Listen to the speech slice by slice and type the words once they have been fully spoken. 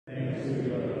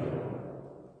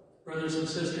Brothers and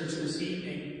sisters, this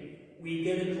evening we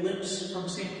get a glimpse from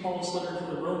St. Paul's letter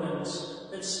to the Romans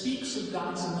that speaks of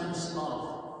God's immense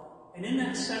love. And in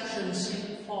that section,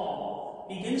 St. Paul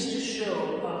begins to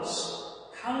show us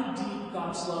how deep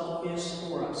God's love is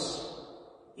for us.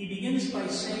 He begins by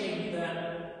saying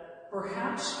that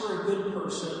perhaps for a good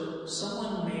person,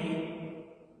 someone may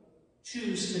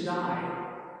choose to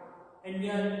die, and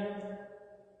yet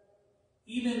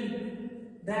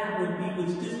even that would be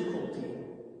with difficulty.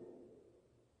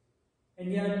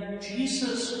 And yet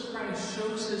Jesus Christ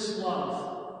shows his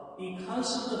love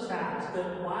because of the fact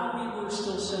that while we were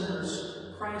still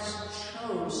sinners, Christ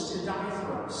chose to die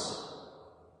for us.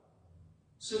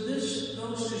 So this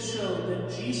goes to show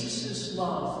that Jesus'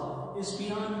 love is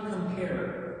beyond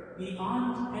compare,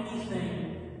 beyond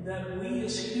anything that we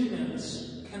as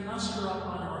humans can muster up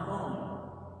on our own.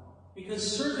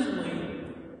 Because certainly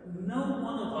no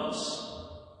one of us,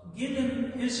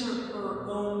 given his or her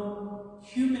own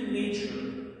human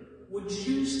nature, would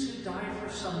choose to die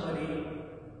for somebody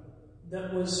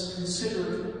that was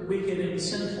considered wicked and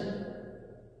sinful.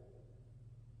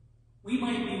 We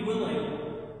might be willing,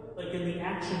 like in the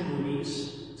action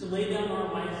movies, to lay down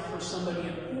our life for somebody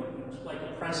important, like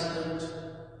a president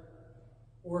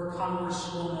or a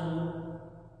congresswoman.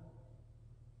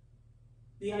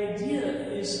 The idea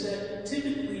is that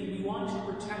typically we want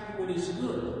to protect what is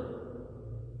good.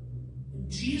 And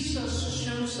Jesus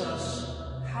shows us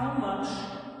how much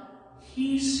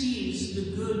he sees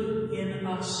the good in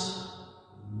us.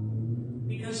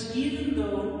 Because even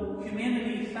though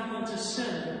humanity fell into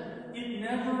sin, it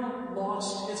never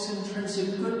lost its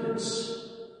intrinsic goodness.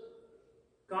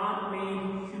 God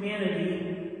made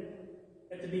humanity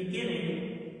at the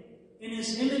beginning in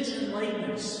his image and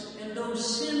likeness, and though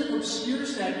sin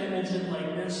obscures that image and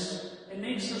likeness and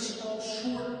makes us fall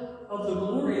short of the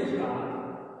glory of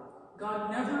God,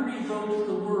 God never revoked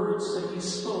the words that he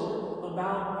spoke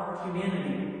about our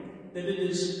humanity, that it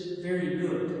is very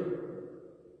good.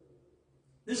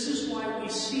 This is why we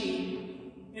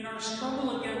see in our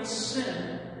struggle against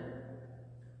sin,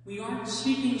 we aren't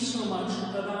speaking so much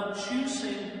about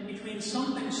choosing between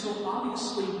something so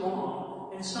obviously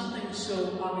wrong and something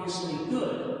so obviously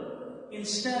good.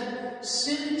 Instead,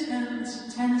 sin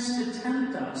tends to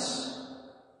tempt us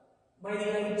by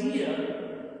the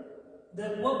idea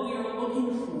that what we are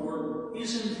looking for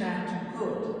is in fact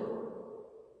good.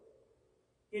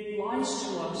 It lies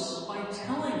to us by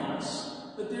telling us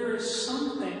that there is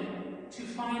something to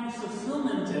find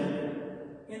fulfillment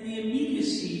in the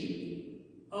immediacy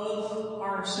of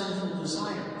our sinful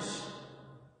desires.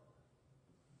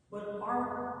 But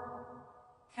our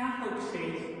Catholic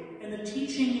faith and the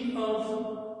teaching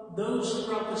of those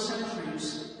throughout the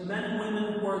centuries, the men and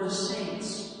women who are the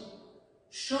saints,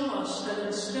 show us that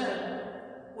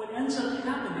instead what ends up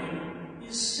happening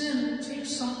is sin takes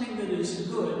something that is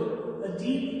good, a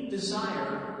deep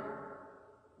desire,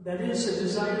 that is a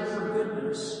desire for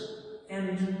goodness,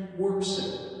 and works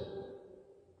it.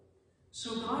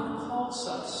 So God calls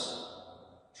us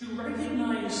to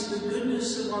recognize the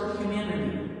goodness of our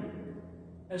humanity.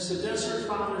 As the Desert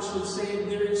Fathers would say,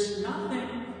 there is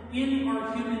nothing in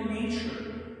our human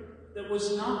nature that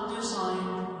was not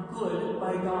designed good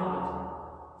by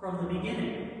God from the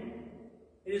beginning.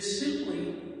 It is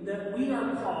simply that we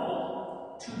are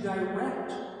called to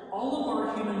direct all of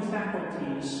our human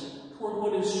faculties toward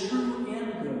what is true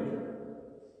and good.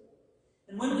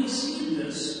 And when we see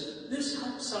this, this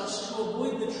helps us to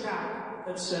avoid the trap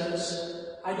that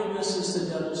says idleness is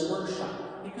the devil's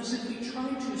workshop. Because if we try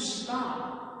to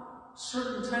stop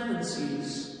certain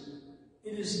tendencies,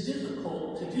 it is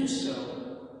difficult to do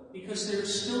so because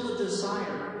there's still a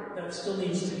desire that still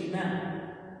needs to be met.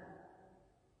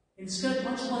 Instead,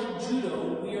 much like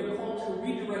judo, we are called to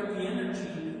redirect the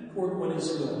energy toward what is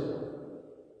good,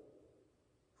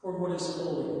 toward what is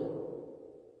holy,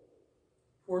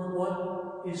 toward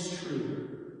what is true.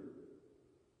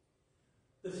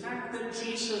 The fact that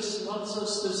Jesus loves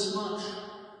us this much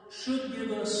should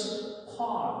give us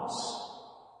pause,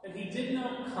 that he did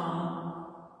not come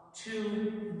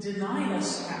to deny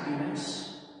us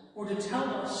happiness or to tell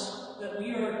us that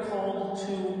we are called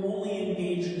to only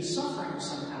engage in suffering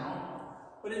somehow,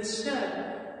 but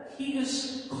instead, he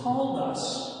has called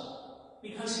us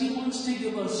because he wants to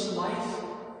give us life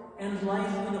and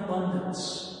life in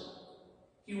abundance.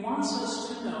 He wants us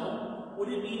to know what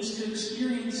it means to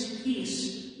experience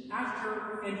peace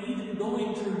after and even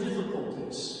going through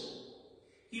difficulties.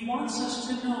 He wants us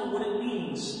to know what it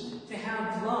means to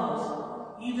have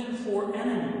love even for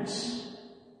enemies.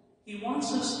 He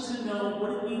wants us to know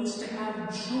what it means to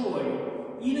have joy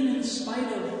even in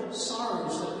spite of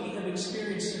sorrows that we have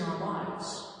experienced in our lives.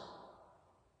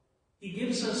 He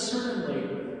gives us certainly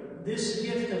this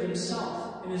gift of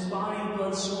himself in his body,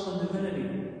 blood, soul, and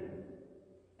divinity.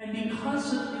 And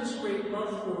because of his great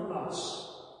love for us,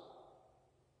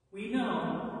 we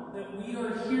know that we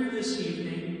are here this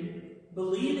evening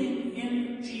believing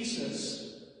in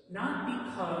Jesus, not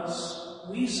because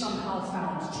we somehow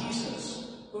found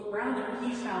Jesus, but rather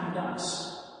he found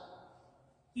us.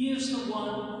 He is the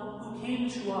one who came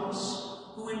to us,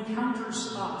 who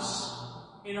encounters us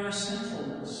in our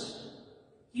sinfulness.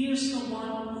 He is the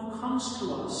one who comes to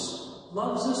us,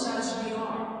 loves us as we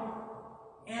are,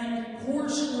 and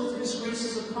pours forth his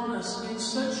graces upon us in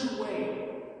such a way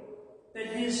that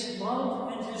his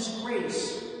love and his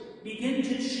grace begin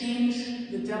to change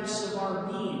the depths of our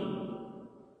being,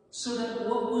 so that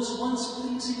what was once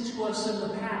pleasing to us in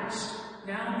the past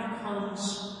now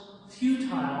becomes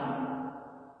futile,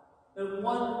 that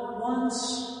what once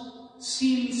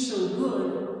seemed so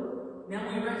good, now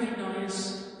we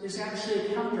recognize is actually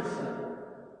a counterfeit.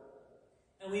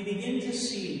 And we begin to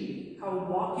see how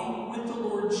walking with the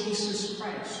Lord Jesus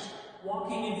Christ,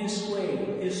 walking in his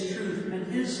way, his truth, and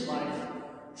his life,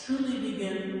 truly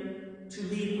begin to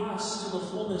lead us to the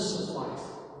fullness of life.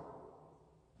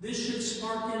 This should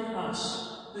spark in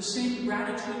us the same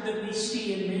gratitude that we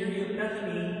see in Mary of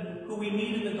Bethany, who we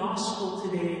meet in the Gospel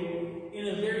today in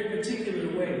a very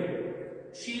particular way.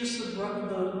 She is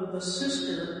the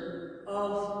sister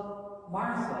of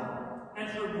Martha, and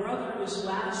her brother is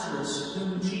Lazarus,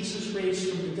 whom Jesus raised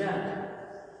from the dead.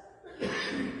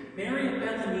 Mary of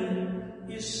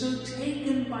Bethany is so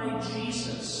taken by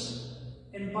Jesus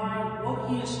and by what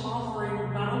he is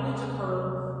offering not only to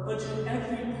her, but to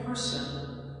every person,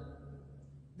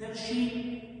 that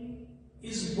she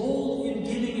is bold in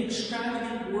giving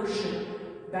extravagant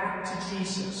worship back to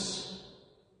Jesus.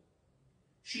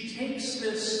 She takes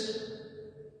this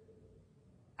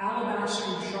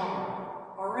alabaster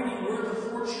jar, already worth a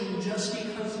fortune just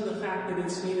because of the fact that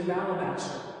it's made of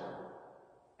alabaster,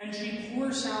 and she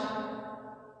pours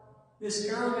out this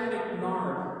aromatic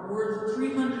nard worth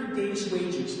 300 days'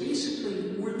 wages,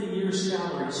 basically worth a year's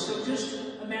salary. So just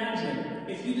imagine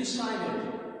if you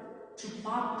decided to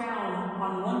plop down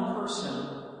on one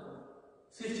person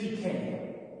 $50,000.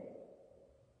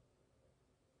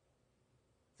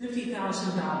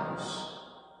 $50,000.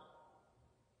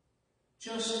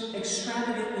 Just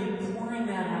extravagantly pouring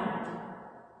that out.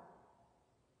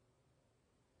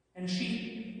 And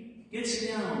she gets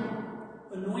down,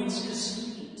 anoints his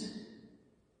feet,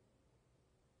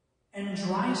 and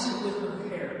dries it with her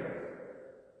hair.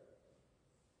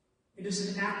 It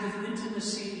is an act of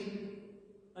intimacy,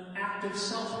 an act of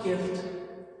self-gift,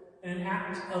 and an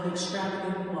act of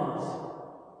extravagant love.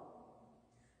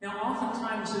 Now,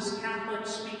 oftentimes as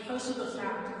Catholics, because of the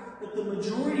fact that the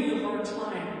majority of our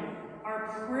time,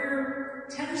 our prayer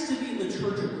tends to be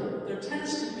liturgical. There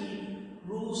tends to be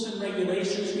rules and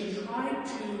regulations. We try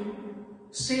to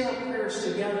say our prayers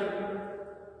together.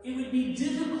 It would be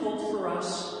difficult for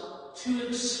us to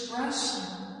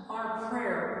express our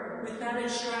prayer with that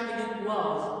extravagant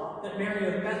love that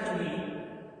Mary of Bethany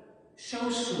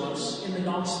shows to us in the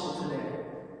Gospel today.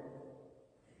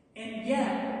 And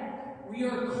yet, we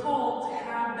are called to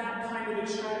have that kind of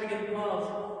extravagant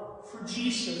love for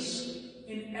Jesus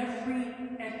in every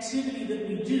activity that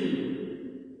we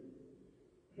do.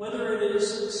 Whether it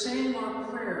is saying our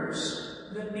prayers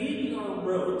that maybe are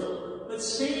rote, but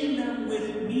saying them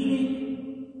with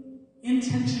meaning,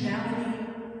 intentionality,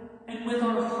 and with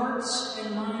our hearts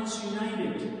and minds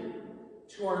united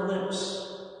to our lips,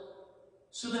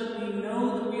 so that we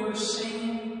know that we are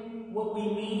saying what we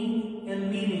mean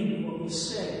and meaning what we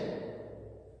say.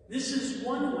 This is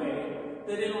one way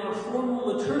that in our formal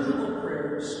liturgical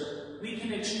prayers, we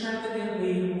can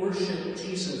extravagantly worship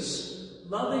Jesus,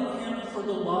 loving him for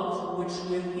the love which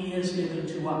he has given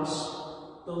to us,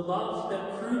 the love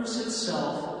that proves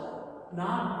itself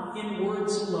not in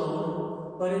words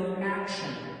alone, but in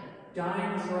action,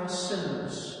 dying for us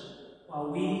sinners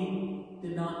while we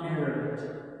did not merit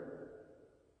it.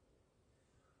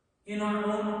 In our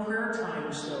own prayer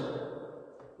times, though,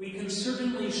 we can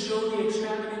certainly show the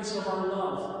extravagance of our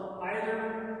love,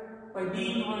 either by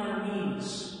being on our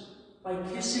knees, by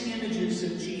kissing images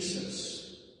of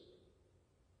Jesus,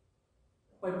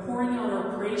 by pouring out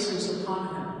our praises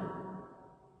upon him.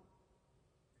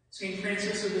 St.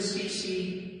 Francis of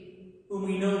Assisi, whom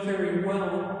we know very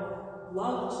well,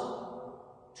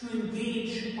 loved to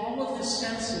engage all of his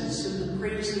senses in the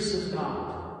praises of God.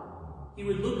 He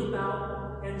would look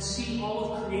about and see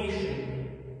all of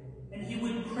creation, and he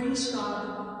would praise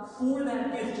God for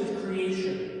that gift of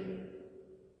creation.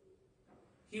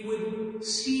 He would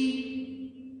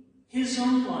see his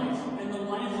own life and the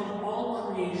life of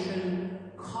all creation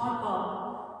caught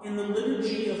up in the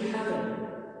liturgy of heaven,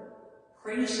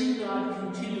 praising God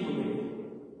continually.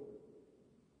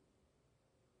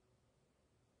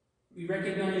 We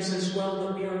recognize as well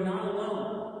that we are not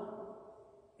alone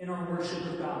in our worship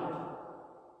of God.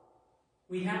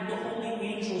 We have the holy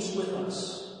angels with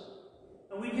us,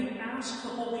 and we can ask the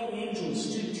holy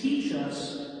angels to teach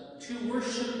us to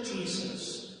worship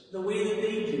Jesus the way that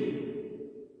they do,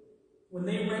 when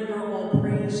they render all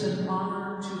praise and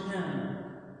honor to him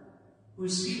who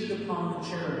is seated upon the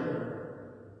cherubim.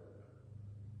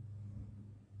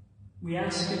 We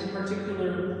ask in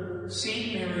particular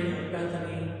Saint Mary of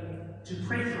Bethany to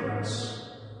pray for us,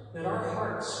 that our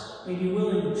hearts may be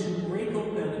willing to break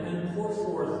open and pour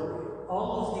forth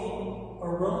all of the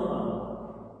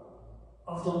aroma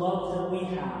of the love that we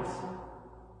have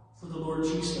for the Lord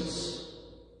Jesus.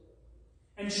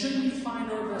 And should we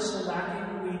find our vessel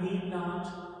lacking, we need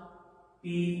not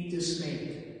be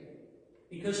dismayed,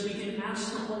 because we can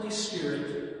ask the Holy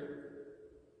Spirit,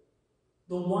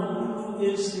 the one who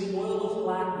is the oil of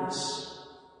gladness,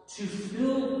 to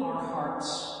fill our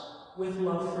hearts with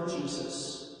love for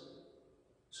Jesus,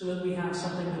 so that we have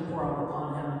something to pour out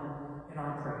upon him in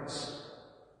our praise.